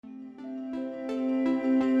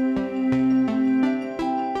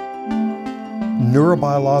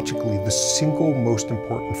Neurobiologically, the single most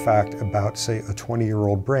important fact about, say, a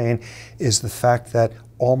 20-year-old brain is the fact that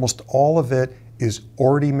almost all of it is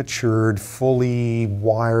already matured, fully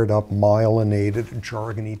wired up, myelinated, a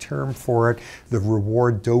jargony term for it. The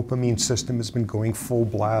reward dopamine system has been going full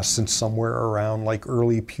blast since somewhere around like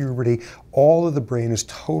early puberty. All of the brain is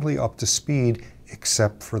totally up to speed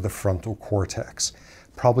except for the frontal cortex.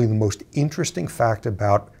 Probably the most interesting fact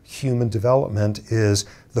about human development is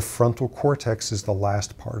the frontal cortex is the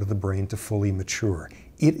last part of the brain to fully mature.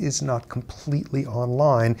 It is not completely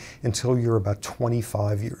online until you're about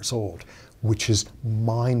 25 years old, which is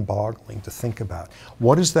mind-boggling to think about.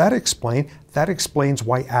 What does that explain? That explains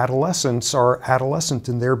why adolescents are adolescent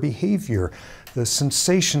in their behavior. The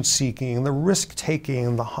sensation-seeking and the risk-taking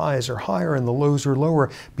and the highs are higher and the lows are lower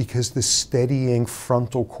because the steadying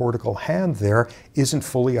frontal cortical hand there isn't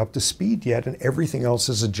fully up to speed yet, and everything else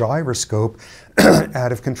is a gyroscope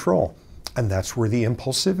out of control. And that's where the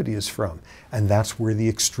impulsivity is from. And that's where the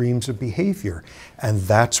extremes of behavior. And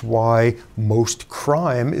that's why most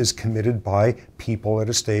crime is committed by people at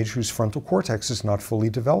a stage whose frontal cortex is not fully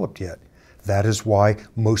developed yet. That is why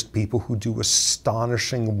most people who do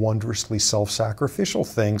astonishing, wondrously self-sacrificial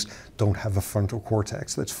things don't have a frontal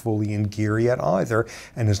cortex that's fully in gear yet either,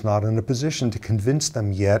 and is not in a position to convince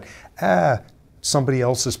them yet, somebody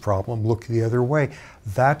else's problem, look the other way.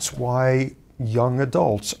 That's why young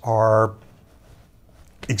adults are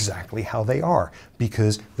exactly how they are,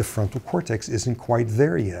 because the frontal cortex isn't quite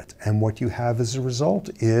there yet. And what you have as a result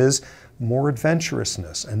is more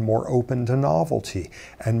adventurousness and more open to novelty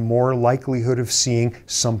and more likelihood of seeing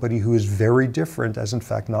somebody who is very different as in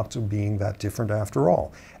fact not to being that different after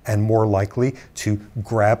all, and more likely to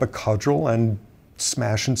grab a cudgel and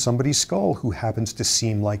smash in somebody's skull who happens to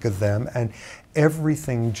seem like a them, and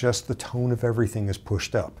everything, just the tone of everything is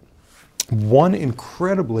pushed up. One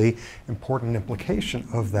incredibly important implication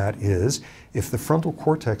of that is if the frontal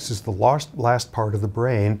cortex is the last part of the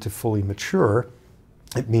brain to fully mature,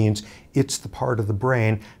 it means it's the part of the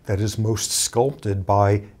brain that is most sculpted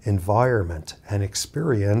by environment and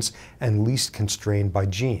experience and least constrained by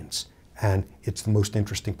genes. And it's the most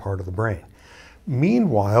interesting part of the brain.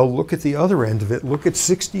 Meanwhile, look at the other end of it. Look at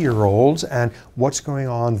 60-year-olds and what's going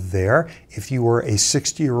on there. If you were a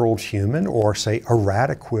 60-year-old human, or say a rat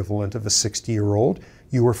equivalent of a 60-year-old,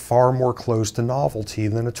 you are far more close to novelty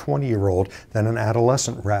than a 20-year-old, than an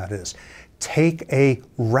adolescent rat is. Take a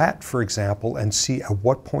rat, for example, and see at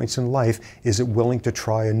what points in life is it willing to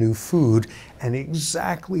try a new food, and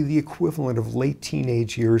exactly the equivalent of late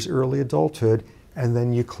teenage years, early adulthood, and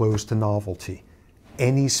then you close to novelty.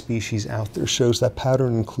 Any species out there shows that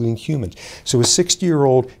pattern, including humans. So a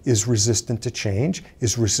 60-year-old is resistant to change,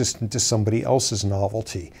 is resistant to somebody else's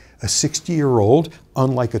novelty. A 60-year-old,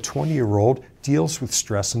 unlike a 20-year-old, deals with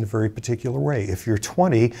stress in a very particular way. If you're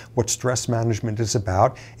 20, what stress management is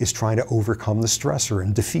about is trying to overcome the stressor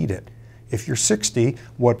and defeat it. If you're 60,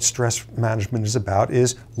 what stress management is about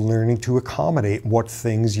is learning to accommodate what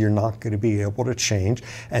things you're not going to be able to change,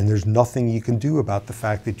 and there's nothing you can do about the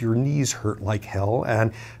fact that your knees hurt like hell,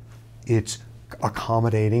 and it's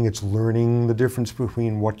accommodating, it's learning the difference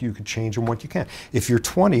between what you can change and what you can't. If you're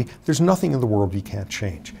 20, there's nothing in the world you can't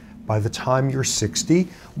change. By the time you're 60,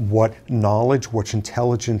 what knowledge, what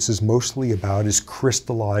intelligence is mostly about is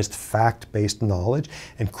crystallized fact-based knowledge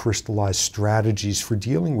and crystallized strategies for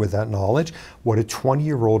dealing with that knowledge. What a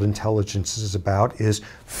 20-year-old intelligence is about is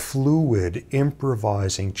fluid,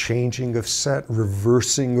 improvising, changing of set,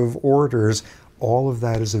 reversing of orders. All of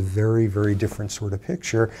that is a very, very different sort of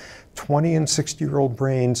picture. 20 and 60-year-old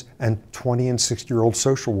brains and 20 and 60-year-old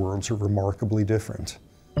social worlds are remarkably different.